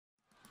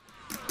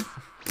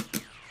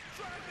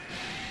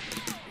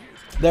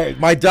There,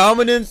 my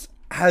dominance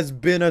has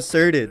been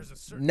asserted.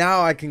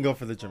 Now I can go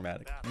for the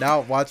dramatic.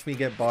 Now watch me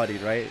get bodied,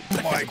 right?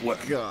 My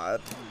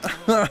God.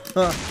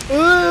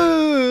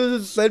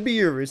 Send me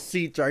your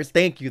receipt, Jars.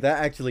 Thank you.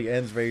 That actually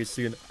ends very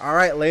soon. All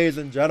right, ladies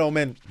and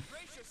gentlemen.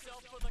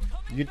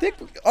 You think?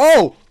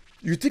 Oh,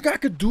 you think I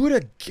could do it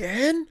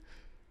again?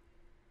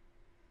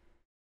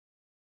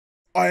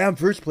 I am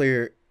first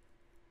player.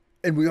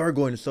 And we are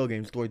going to sell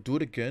games. Do I do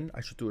it again?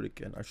 I should do it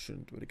again. I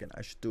shouldn't do it again.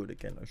 I should do it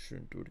again. I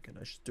shouldn't do it again.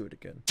 I should do it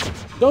again.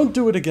 Don't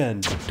do it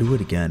again. Do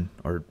it again.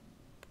 Or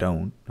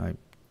don't. I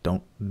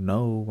don't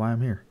know why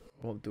I'm here.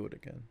 I won't do it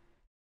again.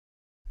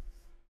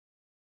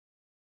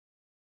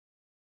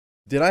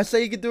 Did I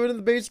say you could do it in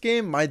the base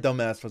game? My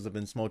dumbass must have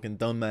been smoking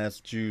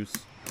dumbass juice.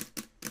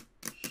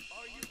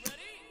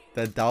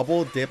 That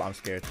double dip? I'm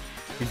scared.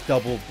 He's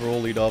double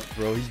Broly'd up,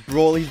 bro. He's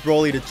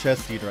Broly'd a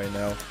chest seed right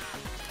now.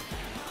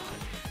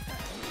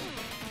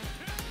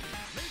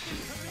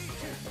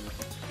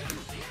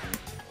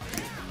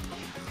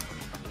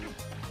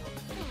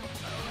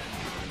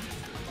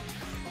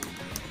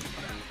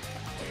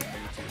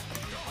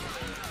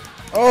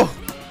 Oh,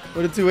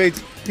 what a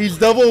 2H. He's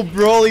double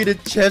Broly to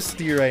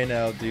chesty right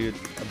now, dude.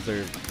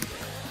 Observe.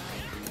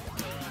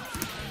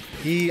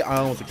 I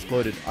almost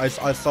exploded. I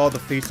saw the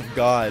face of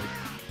God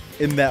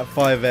in that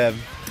 5M.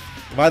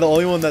 Am I the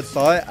only one that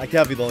saw it? I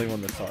can't be the only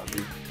one that saw it,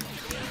 dude.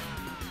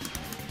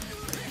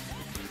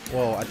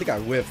 Whoa, I think I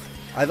whiffed.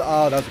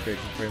 Oh, that was a great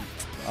confirm.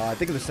 I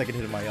think it was the second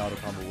hit of my auto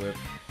combo whip.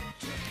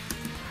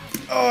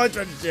 Oh, I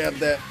tried to jab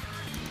that.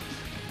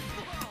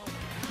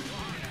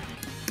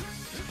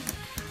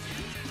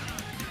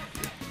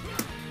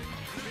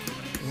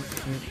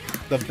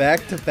 The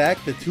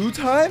back-to-back, the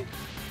 2-time?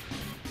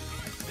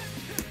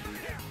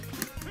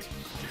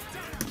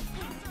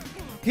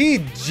 He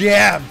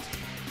jammed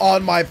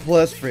on my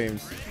plus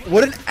frames.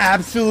 What an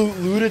absolute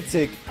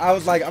lunatic. I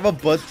was like, I'm a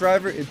bus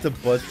driver into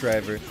bus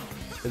driver.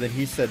 And then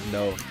he said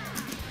no.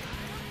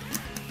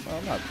 Oh,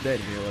 I'm not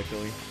dead here,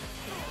 luckily.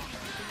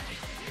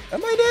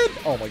 Am I dead?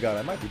 Oh my god,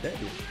 I might be dead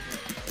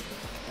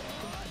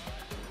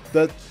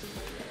here.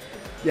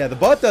 Yeah, the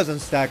butt doesn't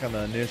stack on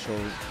the initial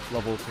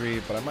level 3,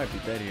 but I might be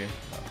dead here.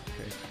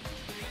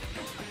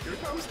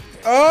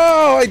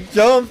 Oh, I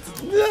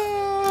jumped.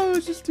 No,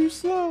 it's just too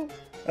slow.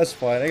 That's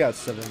fine. I got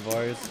 7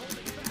 bars.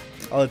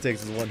 All it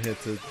takes is one hit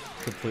to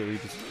completely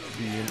just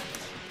be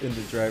in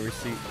the driver's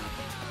seat.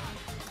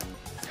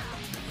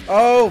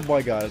 Oh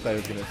my god, I thought I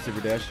was gonna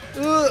super dash.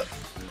 Ugh.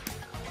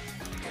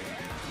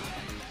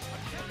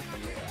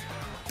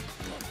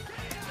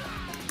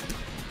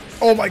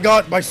 Oh my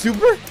god, my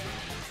super?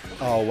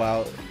 Oh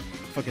wow.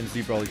 Fucking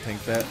Z probably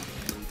tanked that.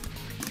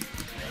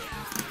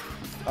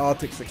 I'll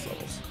take 6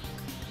 levels.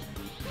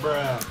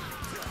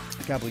 Bruh.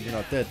 I can't believe you're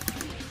not dead.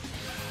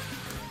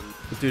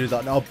 The dude is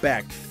out now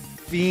back.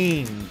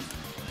 Fiend.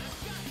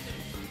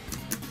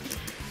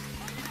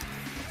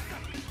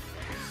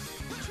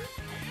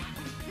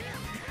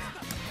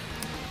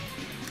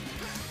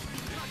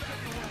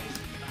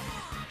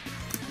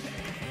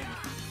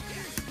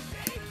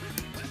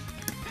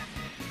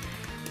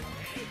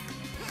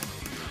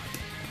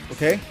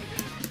 Okay.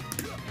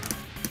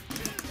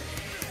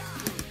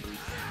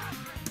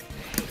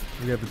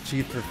 We have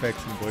achieved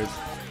perfection, boys.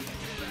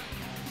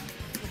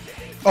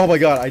 Oh my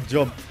god, I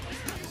jumped.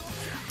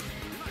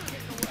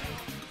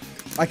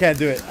 I can't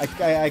do it.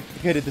 I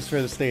couldn't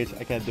destroy the stage.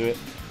 I can't do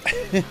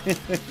it.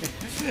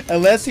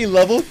 Unless he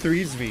level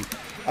 3s me.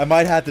 I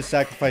might have to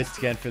sacrifice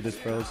Tien for this,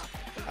 bros.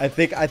 I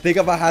think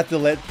I'm gonna have to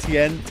let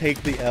Tien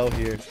take the L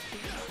here.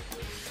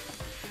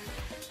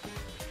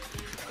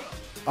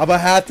 I'm gonna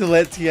have to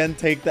let Tien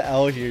take the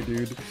L here,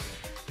 dude.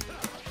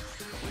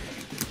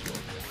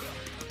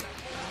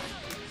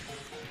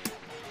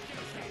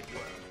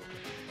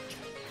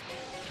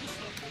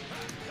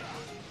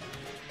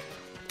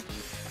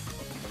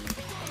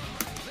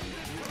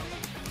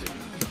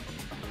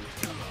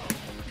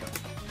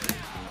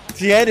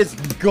 Tien is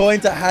going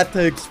to have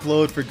to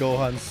explode for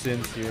Gohan's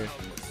sins here.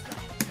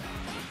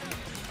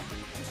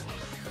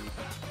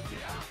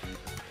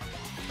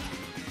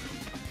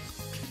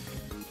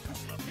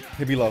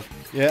 Hit me low.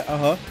 Yeah,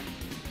 uh-huh.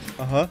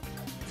 Uh-huh.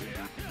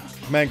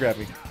 Man grab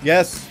me.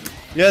 Yes.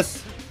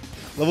 Yes.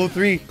 Level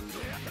 3.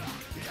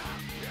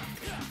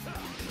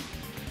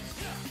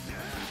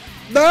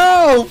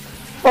 No!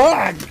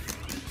 Fuck!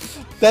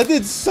 That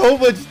did so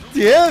much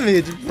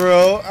damage,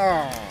 bro.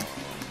 Oh.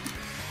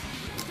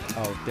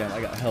 Oh, damn, I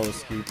got hella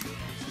scoop.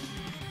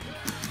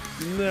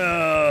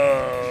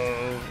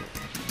 No.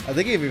 I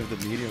think even with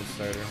the medium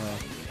starter, huh?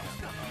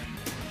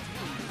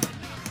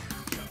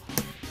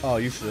 Oh,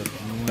 you should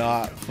have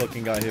not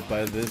fucking got hit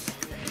by this.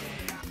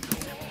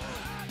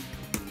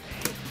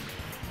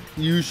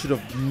 You should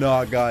have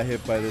not got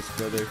hit by this,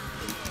 brother.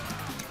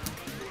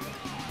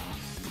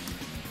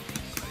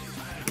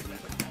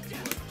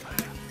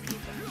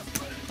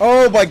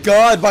 Oh my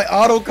god, my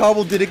auto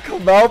combo didn't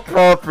come out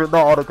properly.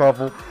 Not auto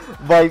combo.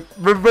 My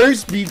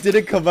reverse beat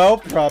didn't come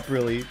out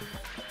properly.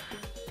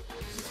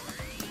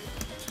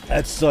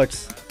 That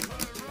sucks.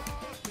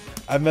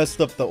 I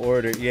messed up the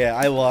order. Yeah,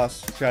 I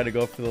lost trying to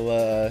go for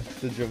the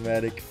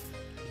dramatic.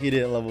 He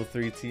didn't level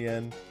 3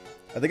 TN.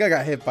 I think I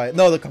got hit by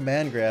no the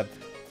command grab.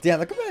 Damn,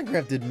 the command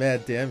grab did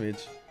mad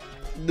damage.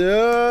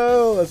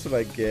 No, that's what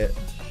I get.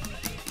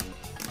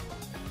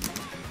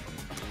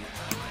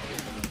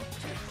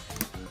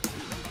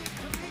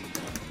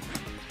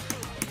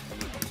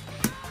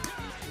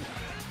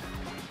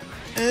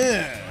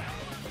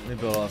 Let me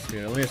build off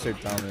here. Let me assert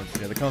dominance.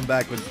 Yeah, the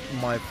comeback was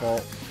my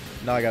fault.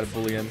 Now I gotta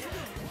bully him.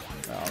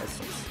 Oh, this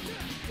sucks.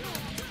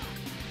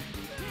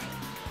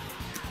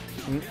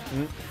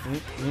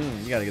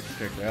 You gotta get this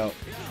character out.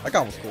 That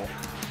guy was cool.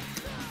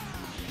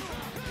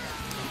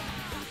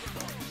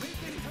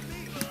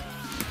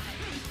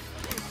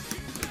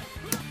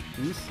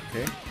 Oof,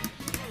 okay.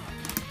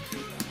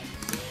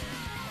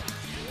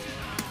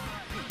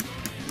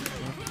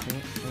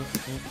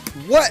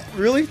 What?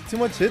 Really? Too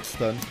much hit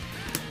stun.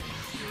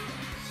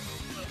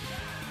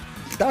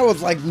 That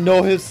was like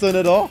no hit stun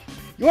at all.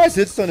 You guys,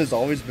 hit stun has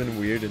always been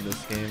weird in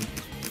this game.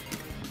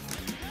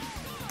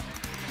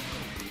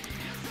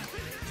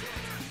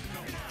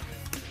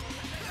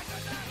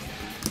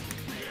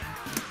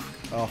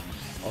 Oh,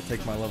 I'll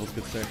take my levels,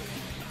 good sir.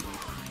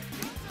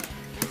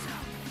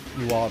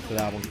 You walled for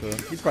that one, too.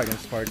 He's probably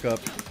gonna spark up.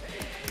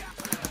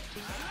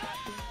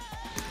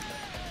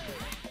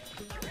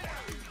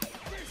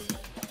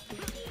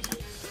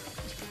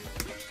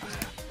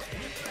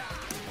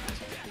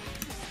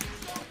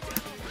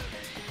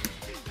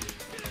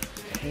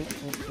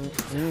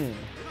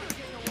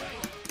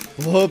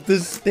 Blow up the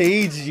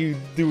stage, you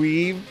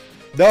dweeb.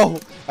 No,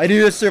 I need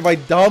to assert my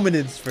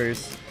dominance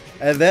first,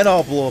 and then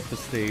I'll blow up the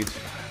stage.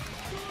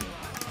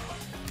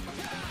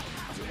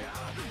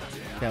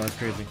 Damn, that's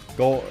crazy.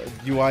 Go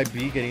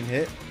UIB getting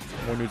hit.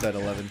 More news at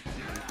 11.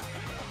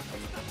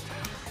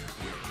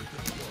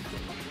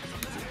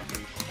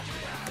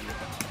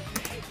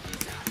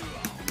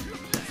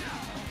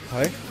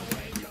 Hi.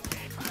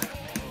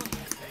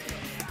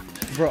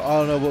 Bro, I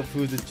don't know what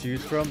food to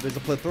choose from. There's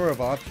a plethora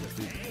of options,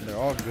 dude, and they're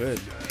all good.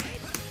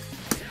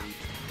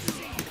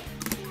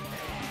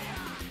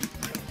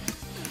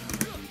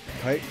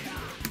 Right?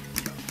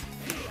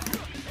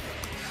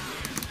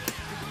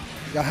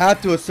 I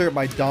have to assert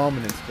my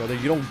dominance, brother.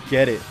 You don't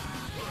get it.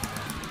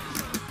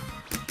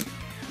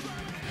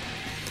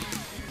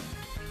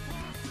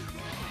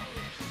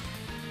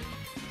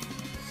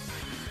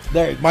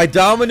 There, my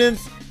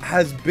dominance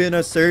has been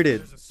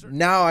asserted.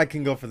 Now I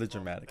can go for the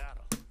dramatic.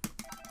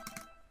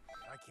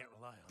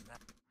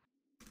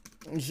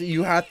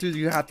 You have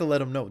to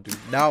let him know, dude.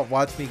 Now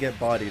watch me get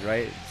bodied,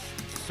 right?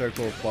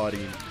 Circle of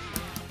bodying.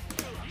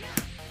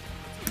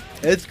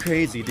 It's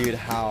crazy, dude,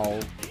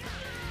 how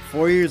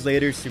 4 years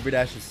later Super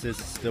Dash Assist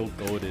is still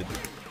goated.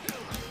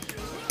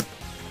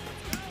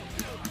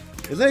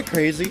 Isn't it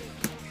crazy?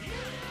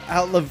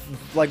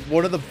 Like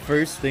one of the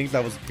first things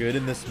that was good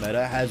in this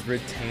meta has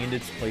retained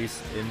its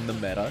place in the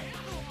meta.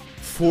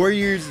 4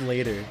 years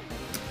later.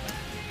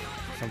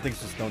 Some things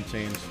just don't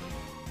change.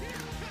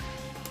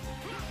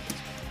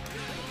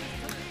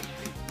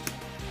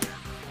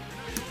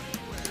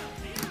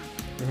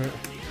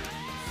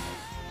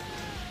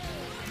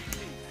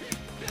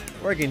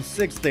 Working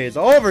 6 days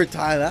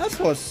overtime. That's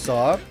what's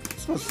up.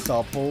 That's what's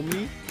up,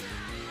 homie.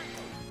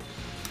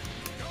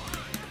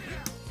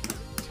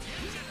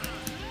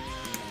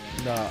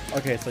 Nah.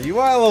 Okay, so you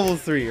are level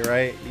 3,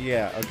 right?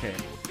 Yeah. Okay.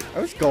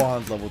 I wish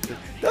Gohan's level 2.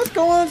 Does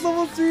Gohan's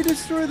level 3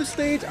 destroy the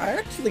stage? I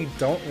actually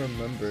don't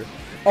remember.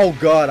 Oh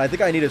god, I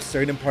think I need a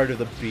certain part of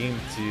the beam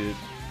to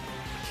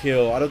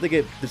kill. I don't think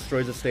it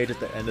destroys the stage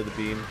at the end of the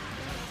beam.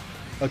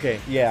 Okay.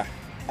 Yeah.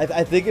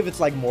 I think if it's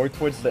like more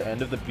towards the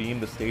end of the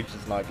beam, the stage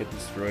does not get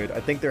destroyed. I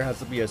think there has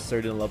to be a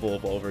certain level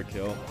of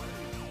overkill.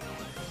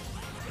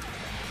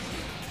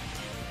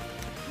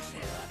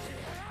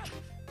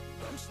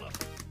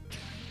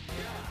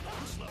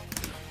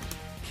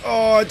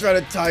 Oh, I tried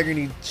a tiger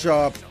knee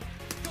chop.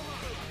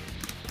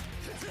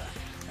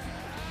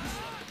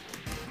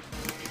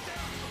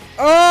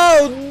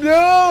 Oh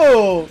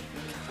no!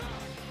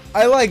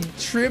 I like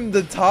trimmed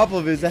the top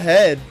of his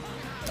head.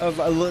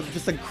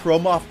 Just a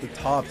chrome off the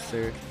top,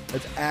 sir.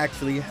 That's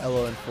actually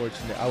hella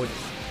unfortunate. I would.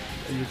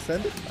 You would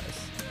send it?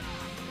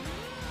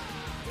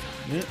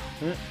 Nice.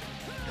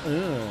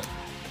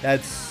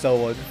 That's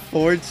so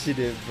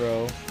unfortunate,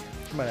 bro.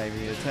 Might not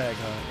even attack,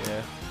 huh?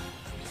 Yeah.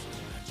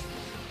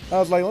 I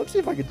was like, let's see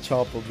if I can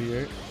chop him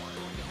here.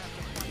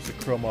 Just a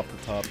chrome off the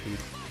top, dude.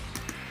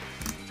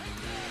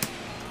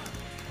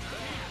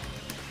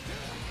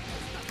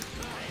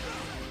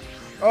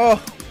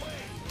 Oh!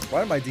 Why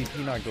did my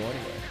DP not go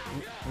anywhere?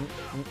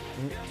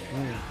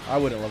 I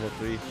wouldn't level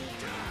 3. It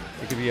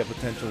could be a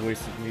potential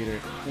wasted meter.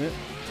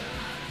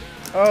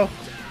 Oh!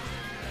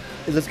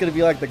 Is this gonna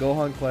be like the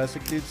Gohan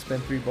Classic, dude?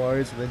 Spend 3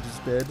 bars and then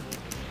just dead?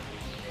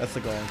 That's the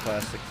Gohan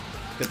Classic.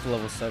 Get to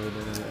level 7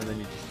 and then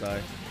you just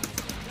die.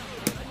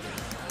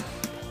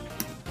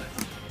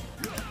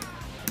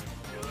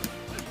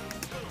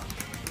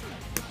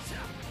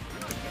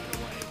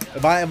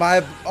 Am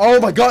I? Oh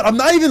my god, I'm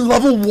not even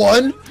level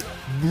 1?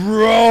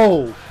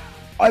 Bro!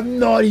 I'm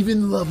not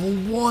even level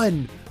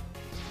 1.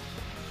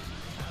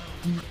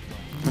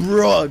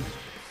 Bruh.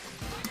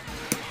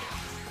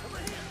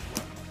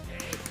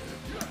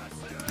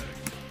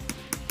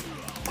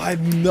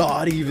 I'm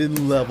not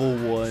even level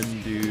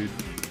 1, dude.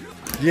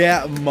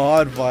 Yeah,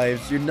 mod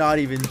vibes. You're not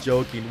even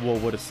joking. Whoa,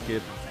 what a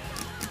skip.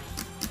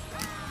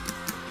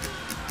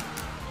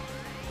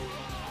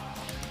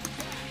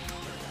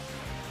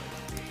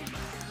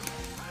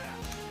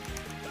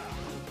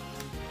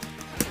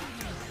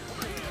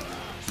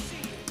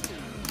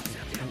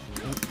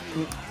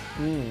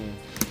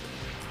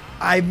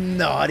 I'm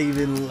not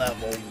even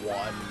level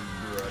 1,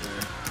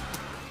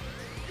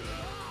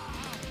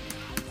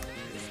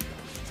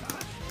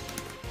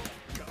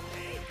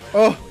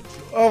 brother.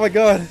 Oh my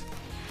god.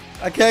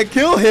 I can't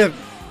kill him.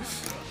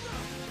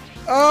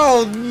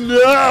 Oh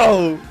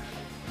no.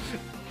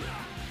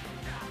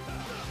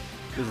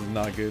 This is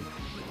not good.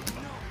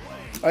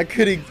 I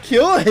couldn't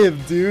kill him,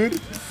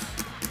 dude.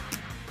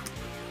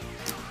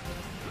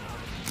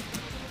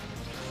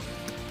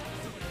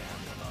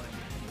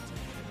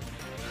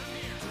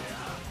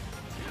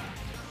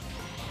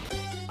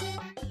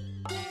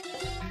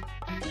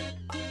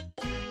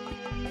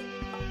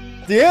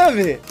 Damn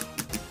it!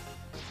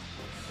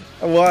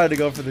 I wanted to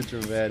go for the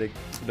dramatic.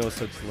 No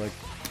such luck.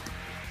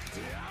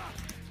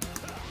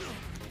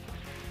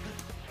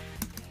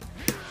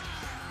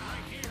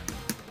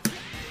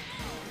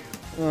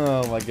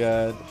 Oh my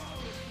god.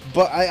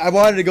 But I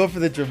wanted to go for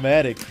the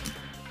dramatic.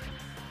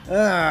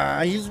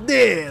 Ah, he's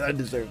dead. I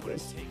deserve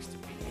this.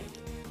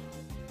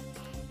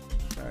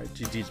 Alright,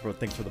 GG's, bro.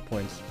 Thanks for the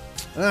points.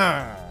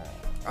 Ah,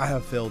 I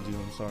have failed you.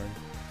 I'm sorry.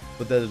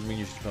 But that doesn't mean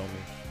you should fail me.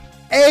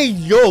 Hey,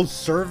 yo,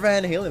 Sir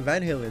Van Halen.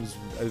 Van Halen's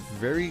a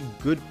very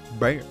good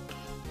band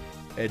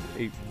and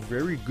a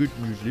very good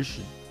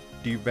musician.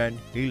 The Van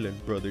Halen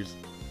brothers.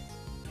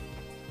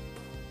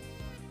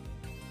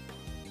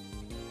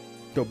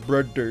 The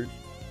brothers.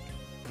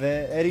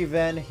 Eddie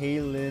Van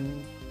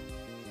Halen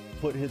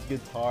put his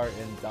guitar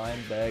in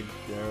Dimebag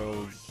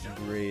Darrell's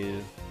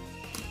grave.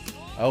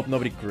 I hope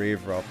nobody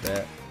grave robbed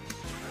that.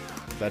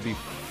 That'd be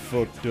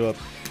fucked up.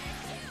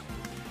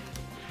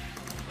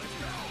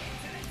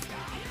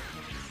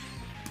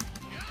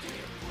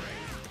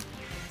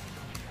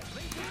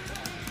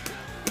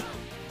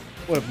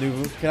 What up,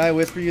 Nuvu? Can I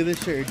whisper you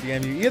this shit or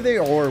DM you? Either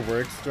or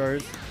works,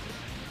 stars.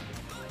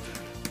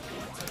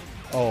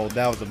 Oh,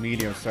 that was a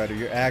medium starter.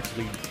 You're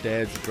actually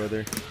dead,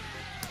 brother.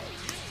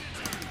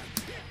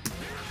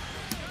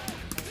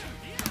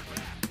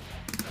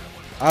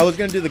 I was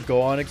gonna do the go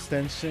on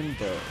extension,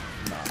 but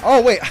nah. Oh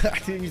wait, I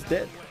think he's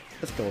dead.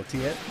 Let's go,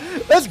 T-Head.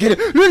 Let's get it.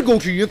 Let's go,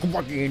 T-Head. Come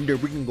on in there.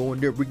 We can go in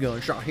there. We can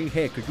shot his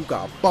head because you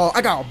got a ball.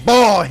 I got a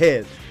ball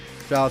head.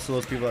 Shout out to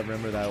those people that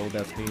remember that old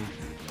ass meme.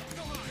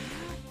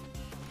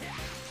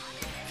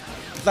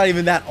 It's not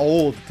even that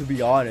old, to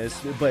be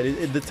honest, but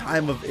in the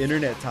time of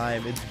internet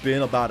time, it's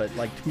been about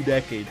like 2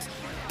 decades.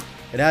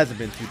 It hasn't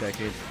been 2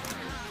 decades.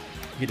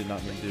 He did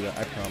not mean to do that,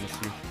 I promise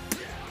you.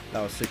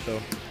 That was sick though.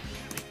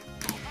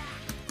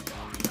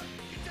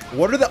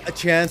 What are the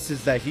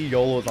chances that he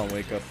YOLOs on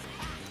wake up?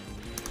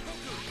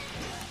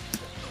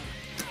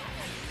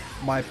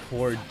 My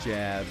poor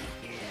jab.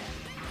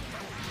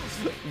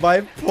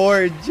 My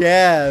poor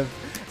jab.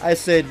 I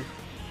said,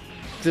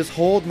 just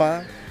hold my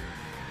hand.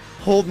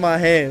 Hold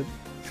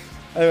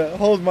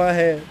my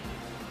hand.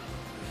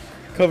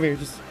 Come here,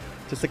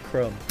 just a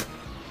crumb.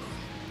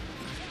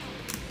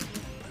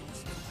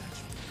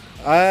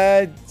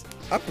 I'm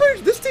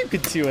pretty. This team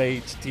could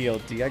 2H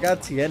TLT. I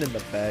got TN in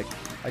the back.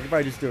 I could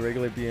probably just do a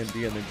regular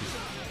BNB and then just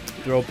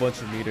throw a bunch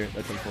of meter.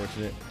 That's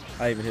unfortunate.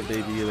 I didn't even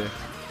hit baby either.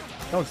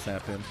 Don't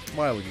snap him.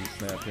 Why would you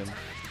snap him?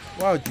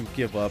 Why would you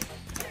give up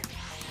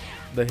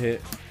the hit?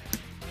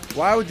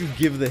 Why would you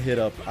give the hit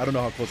up? I don't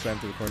know how close I am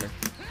to the corner.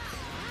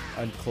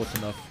 I'm close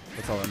enough.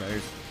 That's all that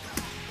matters.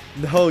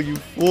 No, you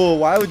fool.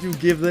 Why would you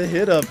give the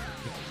hit up?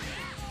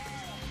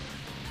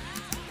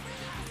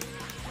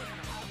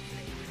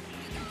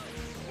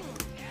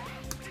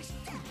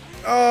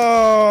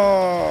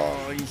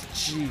 Oh, he's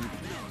cheating.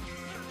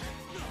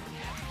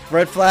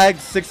 Red flag,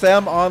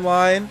 6M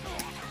online.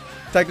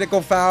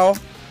 Technical foul.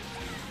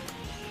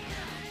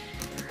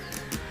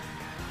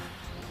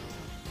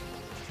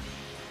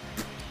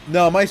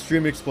 No, my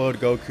stream exploded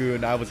Goku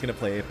and I was going to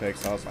play Apex.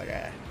 So I was like,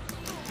 eh.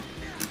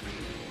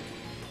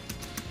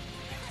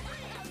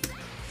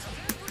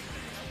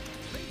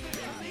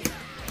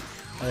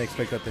 I didn't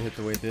expect that to hit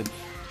the way it did.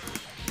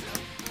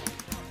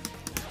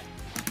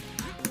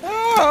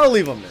 Oh, I'll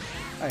leave him there.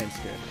 I ain't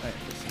scared. I ain't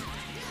listening.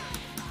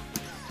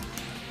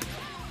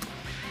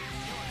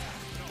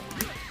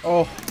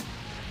 Oh,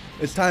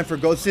 it's time for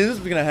go. See, this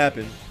is gonna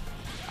happen.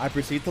 I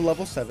proceed to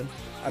level 7.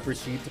 I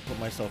proceed to put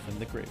myself in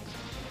the grave.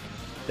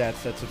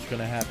 That's what's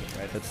gonna happen,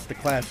 right? That's the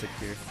classic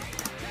here.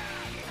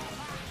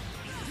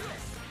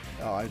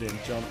 Oh, I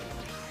didn't jump.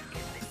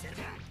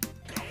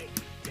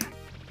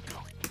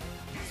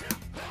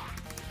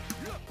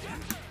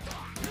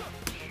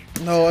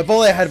 No, if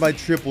only I had my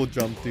triple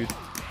jump, dude.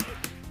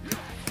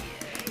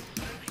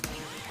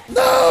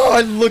 No! Oh,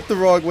 I looked the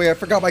wrong way. I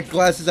forgot my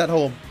glasses at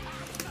home.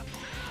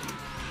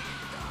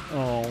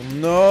 Oh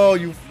no,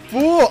 you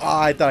fool!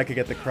 Ah, I thought I could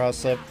get the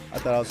cross up. I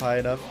thought I was high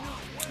enough.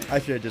 I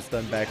should have just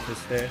done back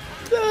fist there.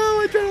 No,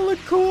 I try to look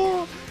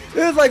cool.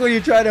 It's like when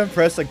you try to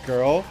impress a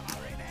girl,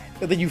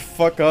 and then you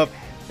fuck up,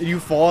 and you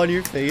fall on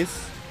your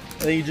face,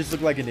 and then you just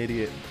look like an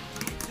idiot.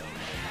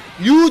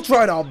 You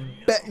try to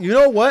bet. You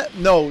know what?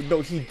 No,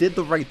 he did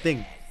the right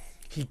thing.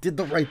 He did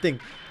the right thing.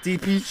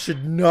 DP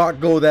should not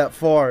go that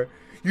far.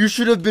 You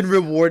should have been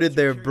rewarded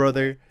there,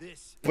 brother.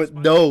 But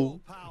no.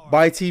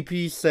 My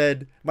DP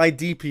said,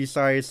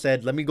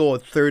 let me go a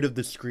third of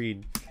the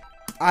screen.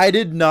 I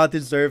did not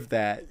deserve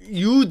that.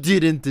 You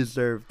didn't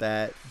deserve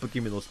that. But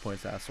give me those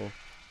points, asshole.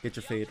 Get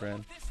your fade,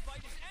 Ran.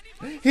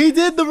 He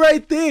did the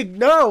right thing.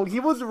 No, he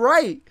was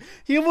right.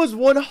 He was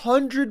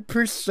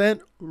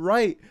 100%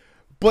 right.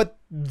 But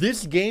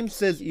this game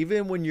says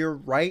even when you're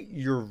right,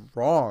 you're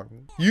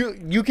wrong.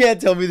 You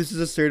can't tell me this is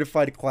a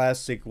certified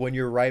classic when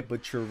you're right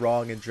but you're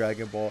wrong in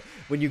Dragon Ball.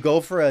 When you go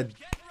for a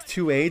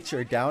 2H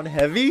or down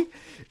heavy,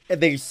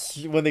 and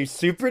when they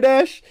super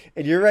dash,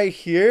 and you're right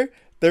here,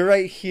 they're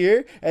right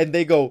here, and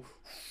they go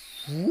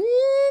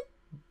whoop,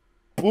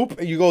 boop,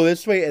 and you go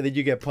this way, and then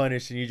you get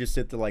punished, and you just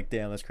sit there like,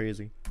 damn, that's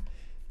crazy.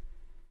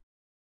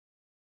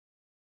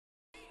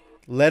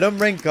 Let him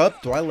rank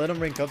up. Do I let him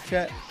rank up,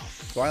 chat?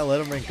 Do I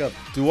let him rank up?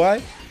 Do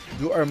I?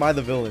 Or am I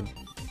the villain?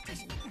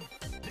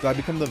 Do I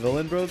become the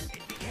villain, bros?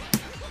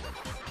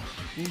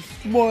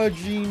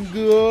 Smudging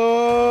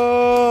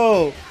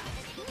go!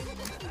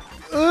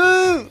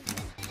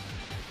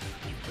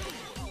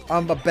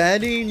 I'm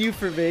abandoning you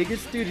for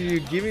Vegas, dude. You're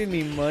giving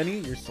me money.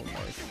 You're so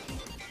nice.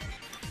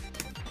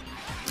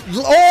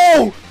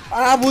 Oh!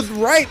 I was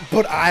right,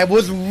 but I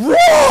was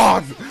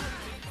wrong!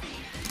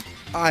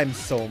 I'm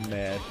so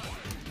mad.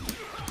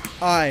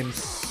 I'm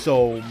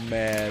so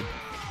mad.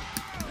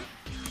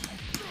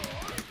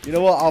 You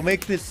know what? I'll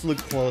make this look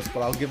close,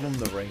 but I'll give him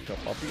the rank up.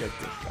 I'll be a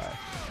good guy.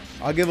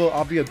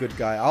 I'll be a good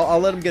guy. I'll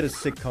let him get a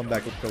sick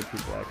comeback with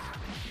Goku Black.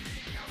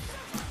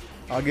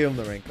 I'll give him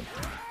the rank up.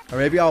 Or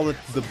maybe I'll let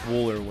the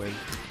Buller win.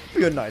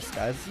 Be a nice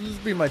guy. This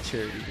will be my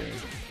charity game.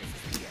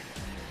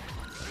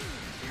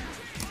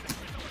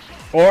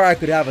 Or I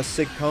could have a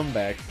sick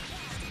comeback.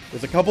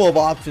 There's a couple of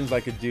options I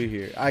could do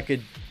here. I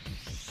could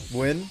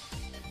win,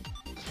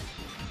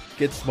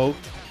 get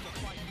smoked,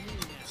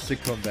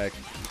 sick comeback.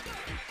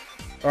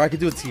 Or I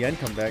could do a TN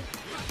comeback.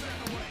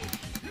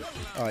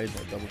 Oh, he's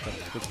no double cut.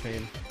 Good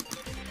pain.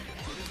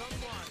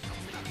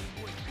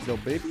 Yo,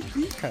 baby,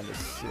 he's kind of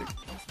sick.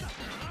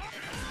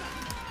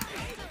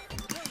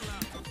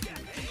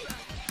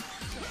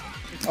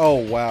 Oh,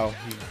 wow.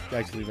 He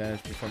actually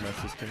vanished before my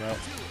assist came out.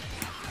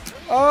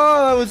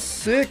 Oh, that was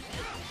sick.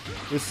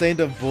 We're saying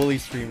the bully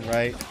stream,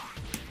 right?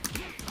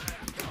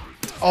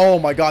 Oh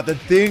my god, the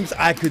things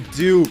I could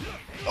do.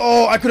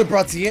 Oh, I could have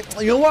brought Tien.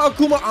 You know what,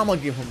 Akuma? I'm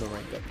gonna give him the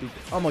rank up, dude.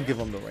 I'm gonna give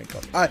him the rank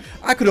up.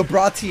 I could have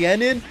brought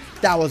Tien in.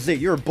 That was it.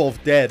 You're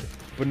both dead.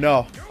 But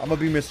no, I'm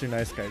gonna be Mr.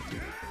 Nice Guy, dude.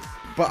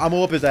 But I'm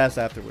gonna whoop his ass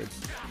afterwards.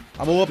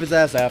 I'm gonna whoop his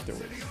ass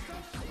afterwards.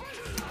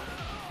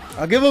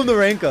 I'll give him the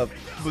rank up,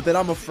 but then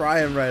I'm gonna fry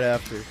him right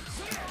after.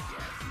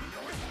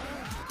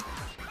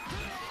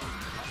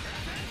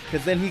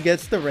 Because then he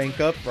gets the rank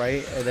up,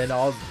 right? And then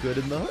all's good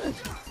in the hood.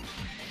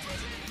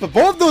 But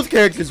both those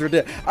characters were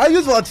dead. I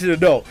just want you to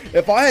know,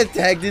 if I had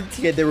tagged in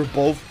Tien, they were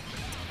both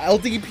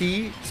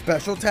LDP,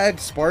 special tag,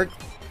 Spark.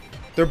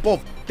 They're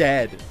both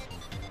dead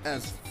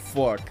as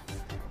fuck.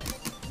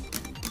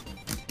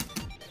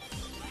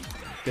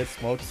 Get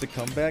smoked to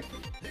come back.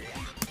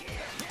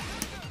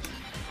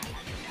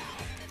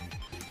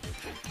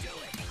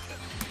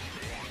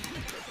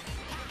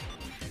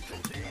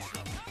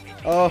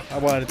 Oh, I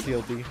wanted a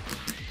TLD.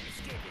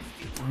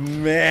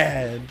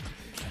 Man,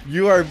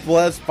 you are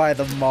blessed by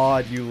the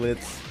mod, you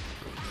lits.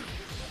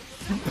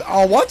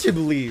 I'll watch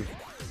him leave.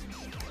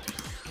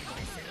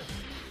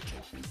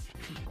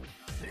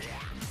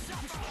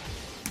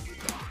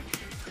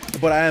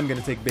 But I am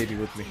gonna take baby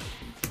with me.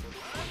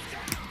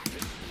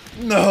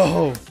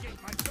 No.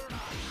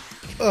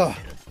 Ugh.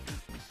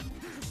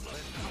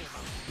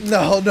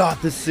 No,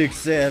 not the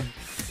 6M.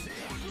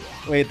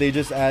 Wait, they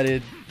just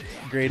added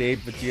Grade 8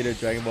 Vegeta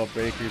Dragon Ball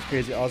Breakers.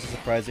 Crazy. Also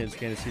surprising it's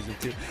getting a season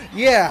 2.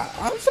 Yeah,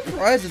 I'm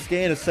surprised it's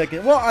getting a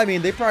second. Well, I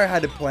mean, they probably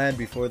had it planned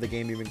before the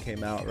game even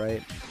came out,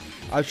 right?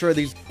 I'm sure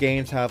these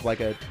games have like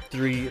a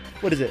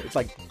what is it? It's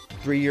like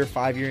 3-year,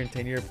 5-year, and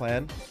 10-year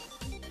plan.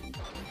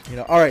 You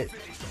know, all right.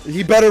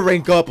 He better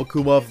rank up,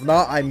 Akuma. If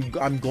not,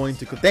 I'm going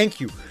to.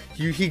 Thank you.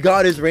 He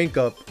got his rank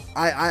up.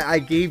 I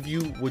gave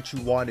you what you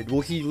wanted.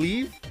 Will he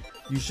leave?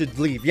 You should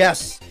leave.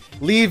 Yes,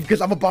 leave, because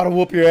I'm about to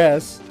whoop your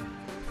ass.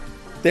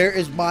 There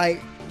is my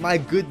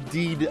good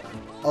deed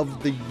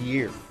of the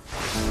year.